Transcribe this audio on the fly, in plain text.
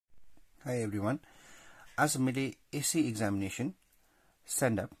Hi everyone. आज मैले S.E.E examination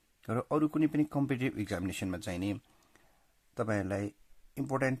stand up र अरु कुनै पनि कम्पिटिटिभ एक्जामिनेसनमा चाहिने तपाईहरुलाई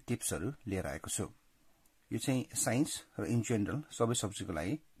इम्पोर्टेन्ट टिप्सहरु लिएर आएको छु। यो चाहिँ साइन्स र इन जनरल सबै सब्जेक्टको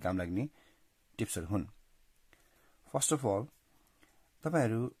लागि काम लाग्ने टिप्सहरु हुन्। फर्स्ट अफ अल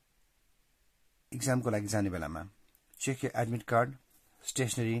तपाईहरु एक्जामको लागि जाने बेलामा check your admit card,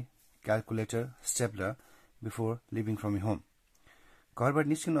 stationery, calculator, stapler before living from your home. घरबाट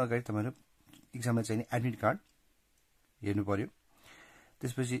निस्किनु अगाडि तपाईहरु एक्जाममा चाहिने एडमिट कार्ड हेर्नु पर्यो।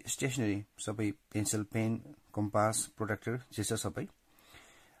 त्यसपछि स्टेशनरी सबै पेन्सिल, पेन, कम्पास, प्रोट्र्याक्टर जे छ सबै,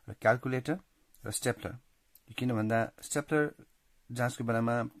 र क्याल्कुलेटर र स्टेपलर। किन भन्दा स्टेपलर जाँचको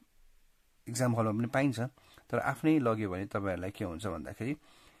बेलामा एक्जाम हलमा पनि पाइन्छ, तर आफ्नै लग्यो भने तपाईहरुलाई के हुन्छ भन्दाखेरि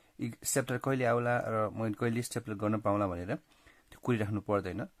स्टेपलर कहिले आउला र मैले कहिले स्टेपलर गर्न पाउला भनेर त्यो कुरिराख्नु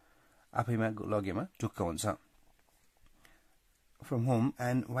पर्दैन, आफैमा लगेमा टुक्क हुन्छ। From home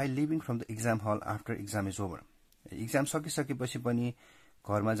and while leaving from the exam hall after exam is over. Exam सकिसकेपछि पनि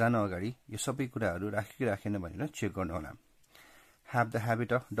घरमा जान अगाडि यो सबै कुराहरु राखे कि राखेन भनेर चेक गर्नु होला। Have the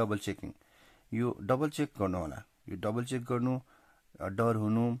habit of double checking. यो डबल चेक गर्नु होला। यो डबल चेक गर्नु डर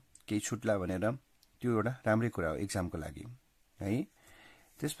हुनु केही छुट्ला भनेर त्यो एउटा राम्रै कुरा हो एक्जामको लागि, है।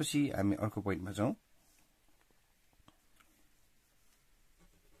 त्यसपछि हामी अर्को पोइन्टमा जाउँ।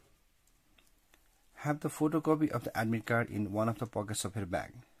 Have the photocopy of the admit card in one of the pockets of your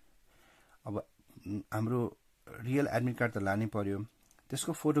bag. अब हाम्रो रियल एडमिट कार्ड त लानै पर्यो,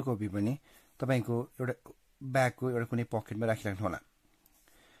 त्यसको फोटोकपी पनि तपाईको एउटा ब्यागको एउटा कुनै पकेटमा राखिराख्नु होला।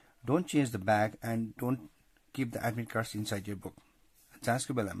 Don't change the bag and don't keep the admit cards inside your book.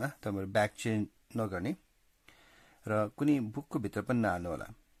 जाँचको बेलामा तपाईहरु ब्याग चेन्ज नगर्ने र कुनै बुकको भित्र पनि नहाल्नु होला।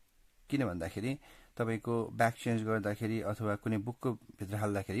 किन भन्दाखेरि तपाईको ब्याग चेन्ज गर्दाखेरि अथवा कुनै बुकको भित्र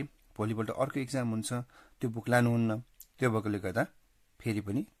हाल्दाखेरि भोलिपल्ट अर्को एक्जाम हुन्छ, त्यो बुक लानुहुन्न, त्यो भएकोले गर्दा फेरि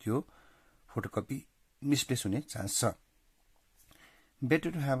पनि त्यो फोटोकपी मिसप्लेस हुने चान्स छ।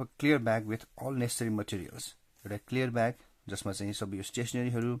 Better to have a clear bag with all necessary materials. एउटा क्लियर ब्याग जसमा चाहिँ सबै यो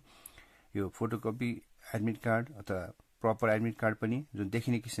स्टेशनरीहरु, यो फोटोकपी एडमिट कार्ड अथवा प्रपर एडमिट कार्ड पनि जुन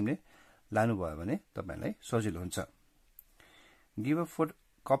देखिने किसिमले लानु भयो भने तपाईलाई सजिलो हुन्छ। Give a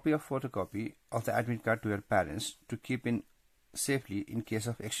copy of photocopy of the admit card to your parents to keep in safely in case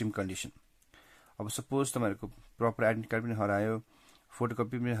of extreme condition. अब सपोज तपाईहरुको प्रपर एडमिट कार्ड पनि हरायो,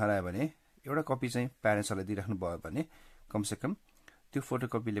 फोटोकपी पनि हरायो भने एउटा कपी चाहिँ प्यारेन्ट्सहरुलाई दिइराख्नु भयो भने कम से कम त्यो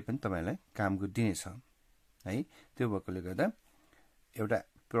फोटोकपीले पनि तपाईलाई कामको दिनेछ, है। त्यो भएकोले गर्दा एउटा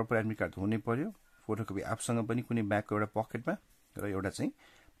प्रपर एडमिट कार्ड हुनै पर्यो, फोटोकपी आफसँग पनि कुनै ब्यागको एउटा पकेटमा र एउटा चाहिँ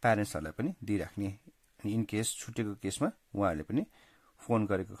प्यारेन्ट्सहरुलाई पनि दिइराख्ने। अनि इन केस छुटेको केसमा उहाँहरुले पनि फोन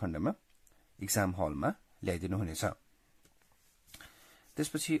गरेको खण्डमा एक्जाम हलमा ल्याइदिनु हुनेछ।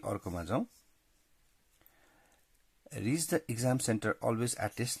 त्यसपछि अर्कोमा जाउँ। Rich the exam centre always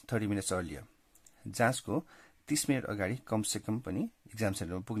at least 30 minutes earlier. जाँचको 30 मिनट अगाडि कम से कम पनि एक्जाम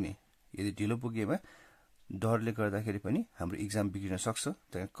सेन्टरमा पुग्ने। यदि ढिलो पुगेमा डरले गर्दाखेरि पनि हाम्रो एक्जाम बिग्रिन सक्छ,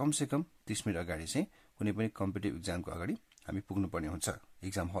 त्यही कम से कम 30 मिनट अगाडि चाहिँ कुनै पनि कम्पिटिटिभ एक्जामको अगाडि हामी पुग्नुपर्ने हुन्छ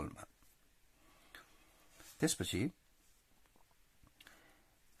एक्जाम हलमा। त्यसपछि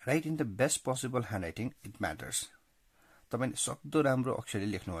right in the best possible handwriting, it matters. तपाईले सक्दो राम्रो अक्षरले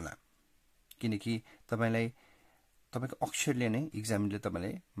लेख्नु होला, किनकि तपाईलाई तपाईको अक्षरले नै एक्जामिनरले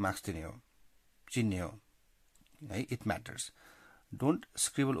तपाईलाई मार्क्स दिने हो, चिन्ने हो, है। It matters. Don't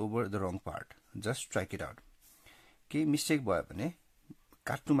scribble over the wrong part, just strike it out. केही मिस्टेक भयो भने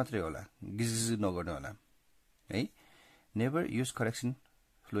काट्नु मात्रै होला, गिजगिज नगर्नु होला, है। Never use correction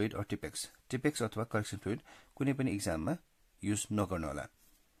fluid or टिपेक्स। टिपेक्स अथवा करेक्सन फ्लुइड कुनै पनि एक्जाममा युज नगर्नु होला।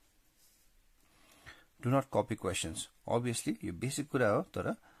 Do not copy questions. Obviously यो बेसिक कुरा हो,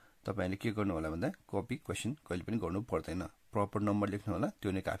 तर तपाईले के गर्नु होला भन्दा कपी क्वेशन कहिले पनि गर्नु पर्दैन। प्रपर नम्बर लेख्नु होला,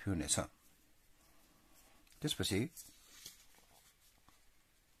 त्यो नै काफी हुनेछ। त्यसपछि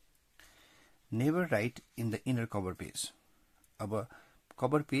never right in the inner cover page. अब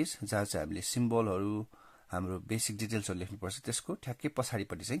कभर पेज जहाँ चाहिँ हामीले सिम्बलहरु, हाम्रो बेसिक डिटेल्सहरु लेख्नुपर्छ, त्यसको ठ्याक्कै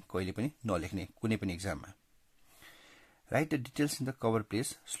पछाडिपट्टि चाहिँ कहिले पनि नलेख्ने कुनै पनि एक्जाममा। Right the details in the cover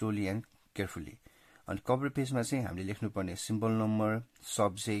page slowly and carefully. अनि कभर पेजमा चाहिँ हामीले लेख्नुपर्ने सिम्बल नम्बर,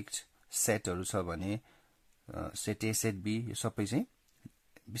 सब्जेक्ट, सेटहरु छ भने सेट ए, सेट बी, यो सबै चाहिँ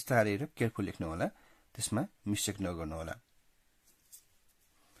बिस्तारै र केयरफुल लेख्नु होला, त्यसमा मिस्टेक नगर्नु होला।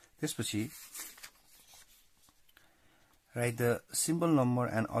 त्यसपछि right the symbol number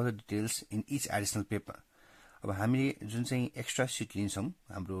and other details in each additional paper. अब हामीले जुन चाहिँ एक्स्ट्रा सिट लिन्छौं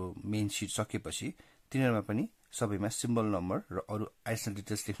हाम्रो मेन सिट सकेपछि तिनीहरुमा पनि सबैमा सिम्बल नम्बर र अरु एडिसनल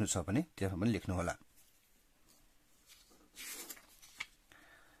डिटेल्स लेख्नु छ भने त्यसमा पनि लेख्नु होला।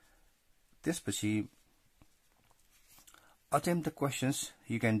 त्यसपछि attempt the questions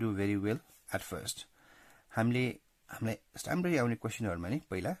you can do very well at first. हामीलाई राम्ररी आउने क्वेशनहरुमा नि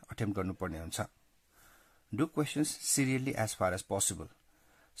पहिला अटेम्प्ट गर्नुपर्ने हुन्छ. Do questions serially as far as possible.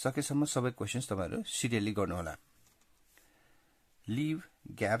 सकेसम्म सबै क्वेशन्स तपाईहरु सिरियली गर्नु होला. Leave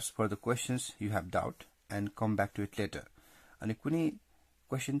gaps for the questions you have doubt and come back to it later. अनि कुनै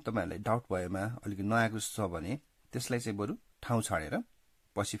क्वेशन तपाईहरुलाई डाउट भएमा अलिकति नआएको छ भने त्यसलाई चाहिँ बरु ठाउँ छाडेर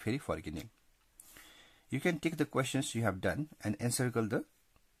पछि फेरि फर्किने. You can tick the questions you have done and encircle the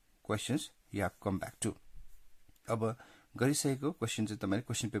questions you have come back to. अब गरिसकेको क्वेशन चाहिँ तपाईले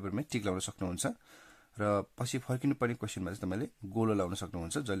क्वेशन पेपरमै टिक लाउन सक्नुहुन्छ र पछि फर्किनु पर्ने क्वेशनमा चाहिँ तपाईले गोलो लाउन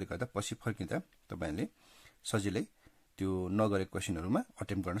सक्नुहुन्छ जसले गर्दा पछि फर्किँदा तपाईले सजिलै त्यो नगरेको क्वेशनहरुमा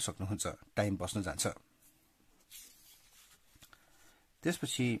अटेम्प्ट गर्न सक्नुहुन्छ. टाइम बस्न जान्छ.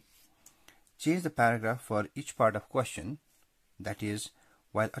 त्यसपछि change the paragraph for each part of question, that is,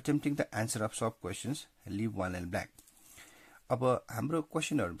 while attempting the answer of sub questions, leave one line blank. अब हाम्रो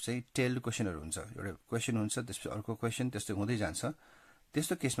क्वेशनहरु चाहिँ टेल्ड क्वेशनहरु हुन्छ. एउटा क्वेशन हुन्छ त्यसपछि अर्को क्वेशन त्यस्तै हुँदै जान्छ.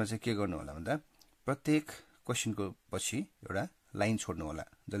 त्यस्तो केसमा चाहिँ के गर्नु होला भन्दा प्रत्येक क्वेशनको पछि एउटा लाइन छोड्नु होला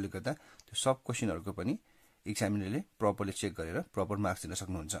जसले गर्दा त्यो सब क्वेशनहरुको पनि एक्जामिनरले प्रपरली चेक गरेर प्रपर मार्क्स दिन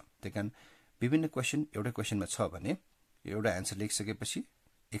सक्नुहुन्छ. त्यसकारण विभिन्न क्वेशन एउटा क्वेशनमा छ भने एउटा आन्सर लेखिसकेपछि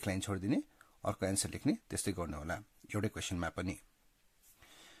एक लाइन छोड्दिने अर्को आन्सर लेख्ने त्यस्तै गर्नु होला एउटै क्वेशनमा पनि.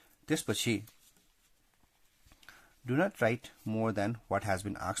 त्यसपछि do not write more than what has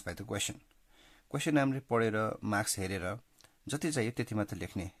been asked by the question. Question हामीले पढेर मार्क्स हेरेर जति चाहियो त्यति मात्र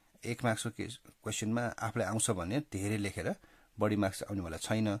लेख्ने. एक मार्क्सको क्वेशनमा आफुलाई आउँछ भने धेरै लेखेर बढी मार्क्स आउनेवाला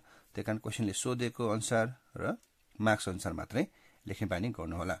छैन. त्यसकारण क्वेशनले सोधेको अनुसार र मार्क्स अनुसार मात्रै लेख्ने बानी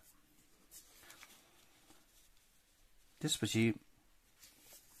गर्नु होला. त्यसपछि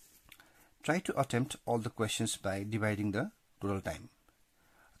try to attempt all the questions by dividing the total time.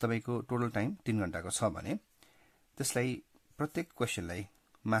 तपाईको टोटल टाइम 3 घण्टाको छ भने त्यसलाई प्रत्येक क्वेशनलाई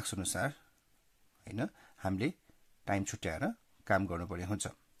मार्क्स अनुसार हैन हामीले टाइम छुट्याएर काम गर्नुपर्ने हुन्छ.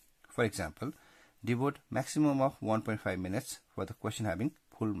 For example, devote maximum of 1.5 minutes for the question having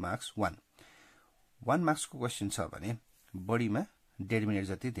full marks 1. 1 marks को क्वेशन छ भने बढीमा 1.5 मिनेट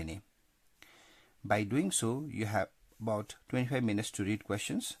जति दिने. By doing so, you have about 25 minutes to read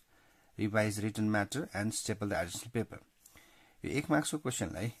questions, revise written matter and staple the additional paper. यो 1 मार्क्सको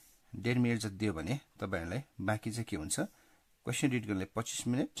क्वेशनलाई 1.5 minute जति दियो भने तपाईहरुलाई बाँकी चाहिँ के हुन्छ क्वेशन रिड गर्नलाई 25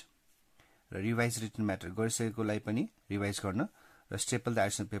 मिनेट र रिवाइज रिटन म्याटर गरिसकेकोलाई पनि रिवाइज गर्न र स्टेपल द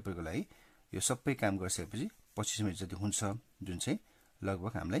एडिशनल पेपरको लागि यो सबै काम गरिसकेपछि 25 मिनेट जति हुन्छ जुन चाहिँ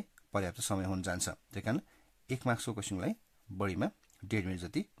लगभग हामीलाई पर्याप्त समय हुन जान्छ. त्यसकारण 1 मार्क्सको क्वेशनलाई बढीमा 1.5 मिनेट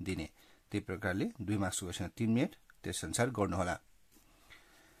जति दिने. त्यही प्रकारले 2 मार्क्सको क्वेशन 3 मिनेट त्यस अनुसार गर्नु होला.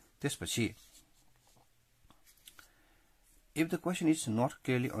 त्यसपछि if the question is not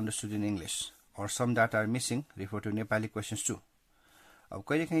clearly understood in English or some data are missing, refer to Nepali questions too. अब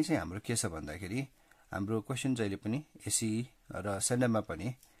कहिलेकाहीँ चाहिँ हाम्रो के छ भन्दाखेरि हाम्रो क्वेशन जहिले पनि S.E.E र सेन्डममा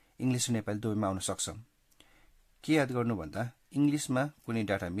पनि इंग्लिश र नेपाली दुवैमा आउन सक्छ. के याद गर्नु भन्दा इंग्लिशमा कुनै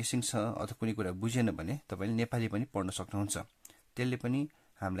डाटा मिसिङ छ अथवा कुनै कुरा बुझेन भने तपाईले नेपाली पनि पढ्न सक्नुहुन्छ. त्यसले पनि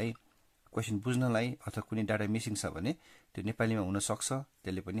हामीलाई क्वेशन बुझ्नलाई अथवा कुनै डाटा मिसिङ छ भने त्यो नेपालीमा हुन सक्छ.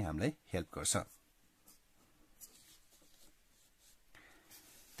 त्यसले पनि हामीलाई हेल्प गर्छ.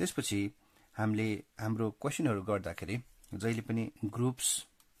 त्यसपछि हामीले हाम्रो क्वेशनहरु गर्दाखेरि जहिले पनि ग्रुप्स,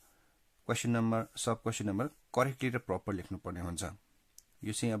 क्वेशन नम्बर, सब क्वेशन नम्बर करेक्टली र प्रपर लेख्नु पर्ने हुन्छ.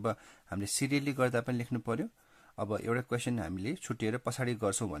 यो चाहिँ अब हामीले सिरियली गर्दा पनि लेख्नु पर्यो. अब एउटा क्वेशन हामीले छुट्याएर पछाडी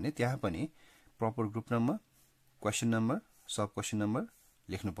गर्छौं भने त्यहाँ पनि proper group number, question number, सब क्वेशन नम्बर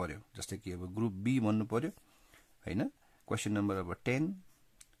लेख्नु पर्यो. जस्तै कि अब ग्रुप बी भन्नु पर्यो हैन. क्वेशन नम्बर अब 10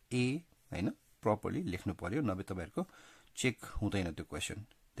 ए हैन प्रपरली लेख्नु पर्यो. नभए तपाईहरुको चेक हुँदैन त्यो क्वेशन.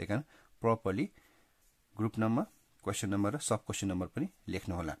 त्यसकारण properly group number, question number र सब क्वेशन नम्बर पनि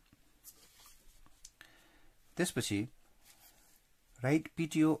लेख्नु होला. त्यसपछि right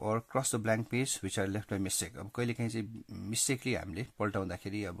PTO or cross the blank page which are left by mistake. अब कहिलेकाहीँ चाहिँ मिस्टेकली हामीले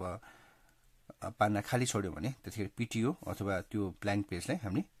पल्टाउँदाखेरि अब पाना खाली छोड्यो भने त्यतिखेर PTO अथवा त्यो ब्ल्याङ्क पेजलाई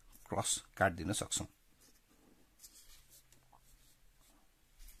हामीले क्रस काट दिन सक्छौं.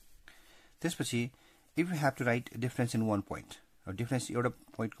 त्यसपछि if you have to write difference in one point, difference एउटा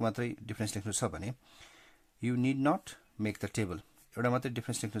पोइन्टको मात्रै डिफरेन्स लेख्नु छ भने you need not make the table. एउटा मात्रै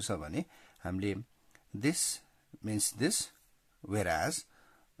डिफरेन्स लेख्नु छ भने हामीले this means this whereas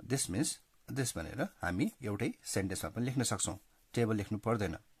this means this भनेर हामी एउटै सेन्टेन्समा पनि लेख्न सक्छौं. टेबल लेख्नु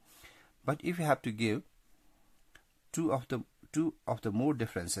पर्दैन. But if you have to give two of the more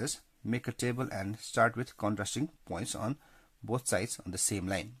differences, make a table and start with contrasting points on both sides on the same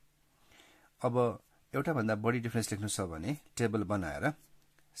line. अब एउटा भन्दा बढी डिफरेन्स लेख्नु छ भने टेबल बनाएर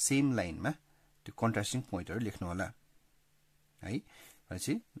सेम लाइनमा त्यो कन्ट्रास्टिङ पोइन्टहरु लेख्नु होला. है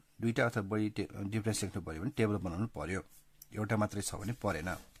भनेपछि दुईटा अथवा बढी डिफरेन्स लेख्नु पर्यो भने टेबल बनाउनु पर्यो एउटा मात्रै छ भने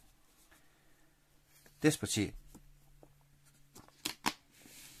परेन त्यसपछि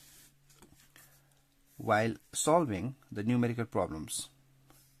while solving the numerical problems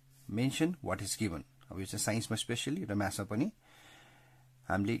mention what is given अब यो चाहिँ साइन्समा स्पेशली र म्याथ्समा पनि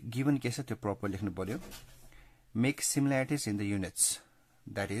हामीले गिभन के छ त्यो प्रपर लेख्नु पर्यो make similarities in the units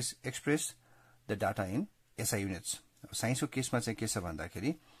that is express the data in SI units अब साइन्सको केसमा चाहिँ के छ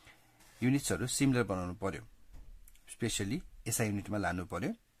भन्दाखेरि युनिट्सहरु सिमिलर बनाउनु पर्यो स्पेशली SI युनिटमा लानु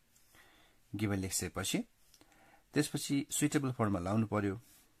पर्यो गिभन लेखेपछि त्यसपछि सुइटेबल फर्ममा लाउनु पर्यो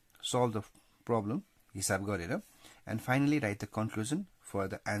solve the problem हिसाब गरेर and finally write the conclusion for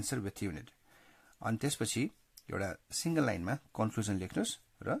the answer with unit अनि त्यसपछि एउटा सिंगल लाइनमा कन्क्लुजन लेख्नुस्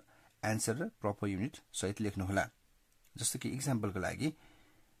र आन्सर र प्रपर युनिट सहित लेख्नु होला जस्तो कि एक्जाम्पलको लागि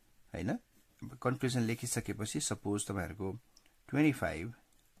हैन कन्क्लुजन लेखिसकेपछि सपोज तपाईहरुको 25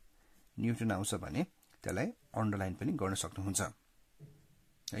 न्यूटन आउँछ भने त्यसलाई अन्डरलाइन पनि गर्न सक्नुहुन्छ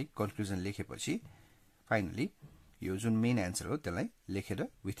है कन्क्लुजन लेखेपछि फाइनली यो जुन मेन आन्सर हो त्यसलाई लेखेर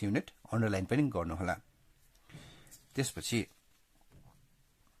विथ युनिट अन्डरलाइन पनि गर्नु होला त्यसपछि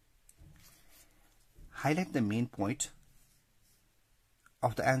highlight the main point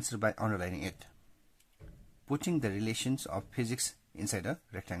of the answer by underlining it putting the relations of physics inside a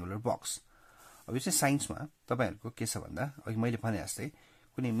rectangular box अब यो चाहिँ साइन्समा तपाईहरुको के छ भन्दा अघि मैले भने जस्तै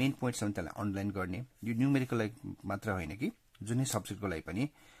कुनै मेन पोइन्ट छ भने त्यसलाई अन्डरलाइन गर्ने यो न्यूमेरिकल लागि मात्र होइन कि जुनै सब्जेक्टको लागि पनि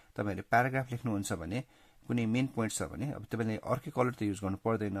तपाईहरुले प्याराग्राफ लेख्नुहुन्छ भने कुनै मेन पोइन्ट छ भने अब तपाईले अर्कै कलर त युज गर्नु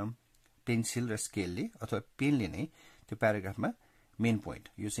पर्दैन पेन्सिल र स्केलले अथवा पेनले नै त्यो प्याराग्राफमा मेन पोइन्ट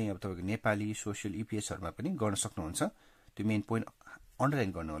यो चाहिँ अब तपाईको नेपाली सोशल ईपीएस हरुमा पनि गर्न सक्नुहुन्छ त्यो मेन पोइन्ट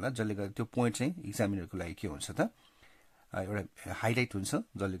अन्डरलाइन गर्नु होला जसले गर्दा त्यो पोइन्ट चाहिँ एक्जामिनरको लागि के हुन्छ त एउटा हाइलाइट हुन्छ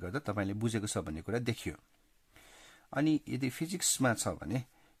जसले गर्दा तपाईले बुझेको छ भन्ने कुरा देखियो अनि यदि फिजिक्समा छ भने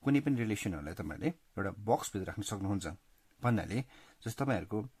कुनै पनि रिलेसनहरुलाई तपाईले एउटा बक्स भित्र राख्न सक्नुहुन्छ भन्नाले जस्तो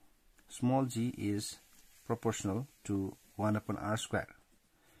तपाईहरुको small g is proportional to 1/r²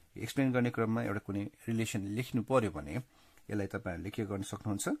 explain गर्ने क्रममा एउटा कुनै रिलेसन लेख्नु पर्यो भने यसलाई तपाईहरुले के गर्न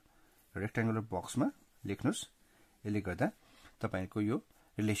सक्नुहुन्छ रेक्टेंगुलर बक्समा लेख्नुस् यसले गर्दा तपाईको यो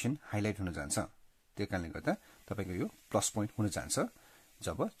रिलेसन हाइलाइट हुन जान्छ त्यसकारणले गर्दा तपाईको यो प्लस पोइन्ट हुन जान्छ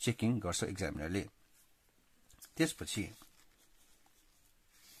जब चेकिङ गर्छ एक्जामिनरले त्यसपछि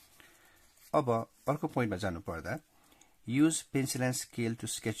अब अर्को पोइन्टमा जानु पर्दा use pencil and scale to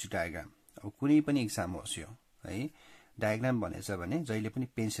sketch diagram अब कुनै पनि एक्जाम होस् यो है डायग्राम भनेछ भने जहिले पनि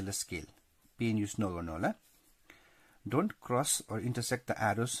पेन्सिल र स्केल पेन युज नगर्नु होला Don't cross or intersect the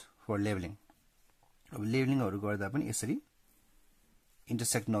arrows for leveling. अब लेभलिङहरु गर्दा पनि यसरी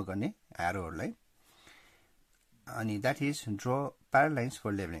intersect नगर्ने एरोहरुलाई अनि that is draw parallel lines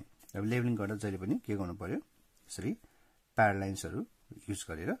for leveling. अब लेभलिङ गर्दा जहिले पनि के गर्नु पर्यो यसरी parallel linesहरु युज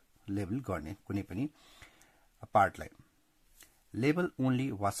गरेर लेभल गर्ने कुनै पनि पार्टलाई level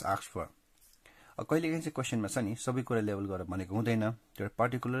only what's asked for. अब कहिलेकाहीँ चाहिँ क्वेशनमा छ नि सबै कुरा लेभल गरेर भनेको हुँदैन त्यो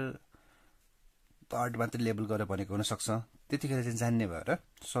पर्टिकुलर पार्ट मात्र लेभल गरेर भनेको हुन सक्छ त्यतिखेर चाहिँ जान्ने भएर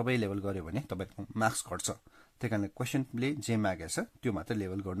सबै लेभल गर्यो भने तपाईको मार्क्स घट्छ त्यसकारणले क्वेशनले जे मागेको छ त्यो मात्र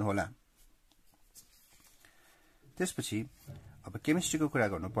लेभल गर्नु होला त्यसपछि अब केमिस्ट्रीको कुरा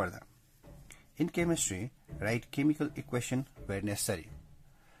गर्नु पर्दा in chemistry right chemical equation where necessary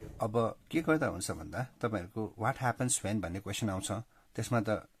अब के गर्दा हुन्छ भन्दा तपाईहरुको व्हाट ह्यापन्स व्हेन भन्ने क्वेशन आउँछ त्यसमा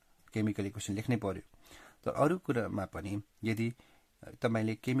त केमिकल इक्वेसन लेख्नै पर्यो तर अरु कुरामा पनि यदि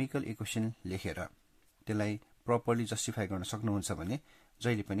तपाईले केमिकल इक्वेसन लेखेर त्यसलाई प्रपरली जस्टिफाई गर्न सक्नुहुन्छ भने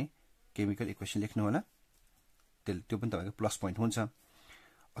जहिले पनि केमिकल इक्वेसन लेख्नु होला त्यो पनि तपाईको प्लस पोइन्ट हुन्छ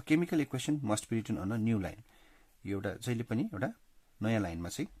a chemical equation must be written on a new line यो एउटा जहिले पनि एउटा नयाँ लाइनमा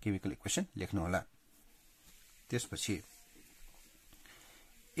चाहिँ केमिकल इक्वेसन लेख्नु होला त्यसपछि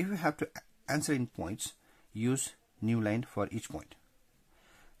if you have to answer in points use new line for each point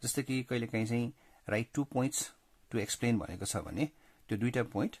जस्तै कि कहिलेकाहीँ चाहिँ राइट 2 पोइन्ट्स टु एक्सप्लेन भनेको छ भने त्यो दुईटा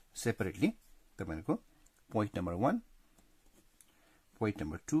पोइन्ट सेपरेटली तपाईहरुको पोइन्ट नम्बर 1 पोइन्ट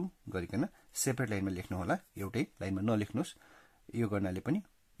नम्बर 2 गरिकन सेपरेट लाइनमा लेख्नु होला एउटै लाइनमा नलेख्नुस् यो गर्नाले पनि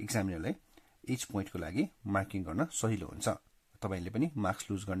एक्जामिनरलाई इच पोइन्टको लागि मार्किङ गर्न सजिलो हुन्छ तपाईले पनि मार्क्स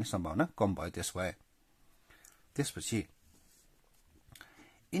लुज गर्ने सम्भावना कम भयो त्यसपछि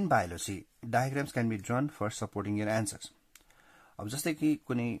in biology diagrams can be drawn for supporting your answers अब जस्तै कि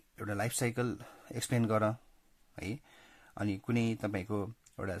कुनै एउटा लाइफ साइकल एक्सप्लेन गर है अनि कुनै तपाईको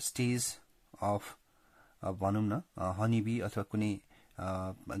एउटा स्टेज अफ भनौं न हनीबी अथवा कुनै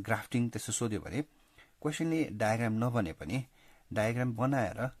ग्राफ्टिङ त्यसो सोध्यो भने क्वेशनले डायग्राम नबने पनि डायग्राम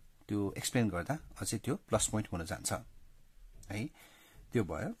बनाएर त्यो एक्सप्लेन गर्दा अझै त्यो प्लस पोइन्ट हुन जान्छ है त्यो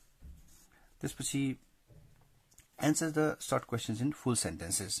भयो त्यसपछि answer the short questions in full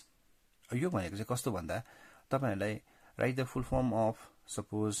sentences. यो भनेको चाहिँ कस्तो भन्दा तपाईहरुलाई right the full form of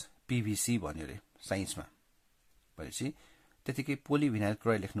suppose पीभीसी भन्यो रे साइन्समा भनेपछि त्यतिकै पोलिभिनाइल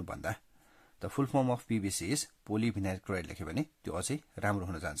क्लोराइड लेख्नु भन्दा the full form of पीभीसी is पोलिभिनाइल chloride लेख्यो भने त्यो अझै राम्रो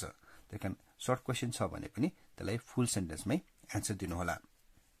हुन जान्छ। त्यही सर्ट क्वेसन छ भने पनि त्यसलाई फुल सेन्टेन्समै एन्सर दिनु होला।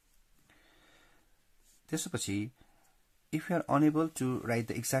 त्यसपछि if you are unable to right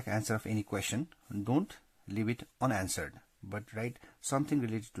the exact answer of any question don't leave it अनएन्सर्ड but right something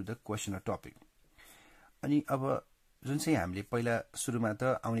related to the question or topic. अनि अब जुन चाहिँ हामीले पहिला सुरुमा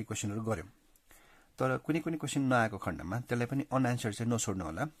त आउने क्वेसनहरू गर्यौं तर कुनै कुनै क्वेसन नआएको खण्डमा त्यसलाई पनि अनएन्सर्ड चाहिँ नछोड्नु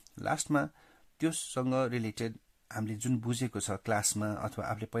होला। लास्टमा त्योसँग रिलेटेड हामीले जुन बुझेको छ क्लासमा अथवा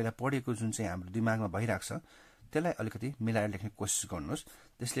आफूले पहिला पढेको जुन चाहिँ हाम्रो दिमागमा भइराख्छ त्यसलाई अलिकति मिलाएर लेख्ने कोसिस गर्नुहोस्।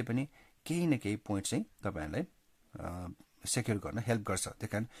 त्यसले पनि केही न केही पोइन्ट चाहिँ तपाईहरुलाई सेक्युर गर्न हेल्प गर्छ।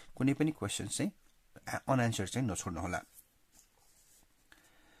 त्यसकारण कुनै पनि क्वेसन चाहिँ अनएन्सर्ड चाहिँ नछोड्नु होला।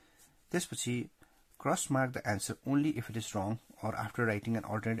 त्यसपछि cross mark the answer only if it is wrong or after writing an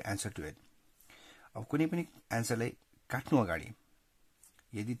alternate answer to it. अब कुनै पनि एन्सरलाई काट्नु अगाडि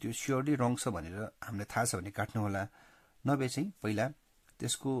यदि त्यो स्योरली रङ छ भनेर हामीलाई थाहा छ भने काट्नु होला, नभए चाहिँ पहिला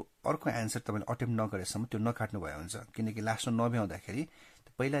त्यसको अर्को एन्सर तपाईले अटेम्प्ट नगरेसम्म त्यो नकाट्नु भए हुन्छ। किनकि लास्टमा नभ्याउँदाखेरि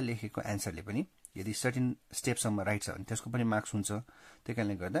पहिला लेखेको एन्सरले पनि यदि सर्टेन स्टेपसम्म राइट छ भने त्यसको पनि मार्क्स हुन्छ।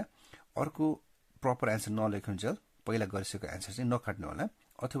 त्यसकारणले गर्दा अर्को प्रपर एन्सर नलेखुन्जेल पहिला गरिसकेको एन्सर चाहिँ नकाट्नु होला।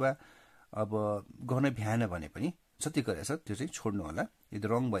 अथवा अब गर्न भ्याएन भने पनि जति गरेछ त्यो चाहिँ छोड्नु होला। यदि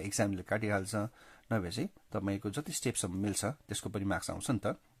रङ भयो एक्जामले काटिहाल्छ, नभए चाहिँ तपाईको जति स्टेपसम्म मिल्छ त्यसको पनि मार्क्स आउँछ नि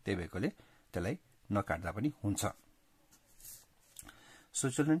त। त्यही भएकोले त्यसलाई नकाट्दा पनि हुन्छ। सो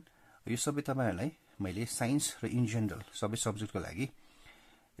चिल्ड्रेन, यो सबै तपाईहरुलाई मैले साइन्स र इन जनरल सबै सब्जेक्टको लागि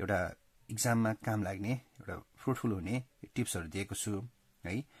एउटा एक्जाममा काम लाग्ने एउटा फ्रुटफुल हुने टिप्सहरु दिएको छु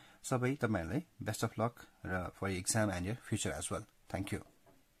है। सबै तपाईहरुलाई बेस्ट अफ लक र for exam and your future as well. Thank you.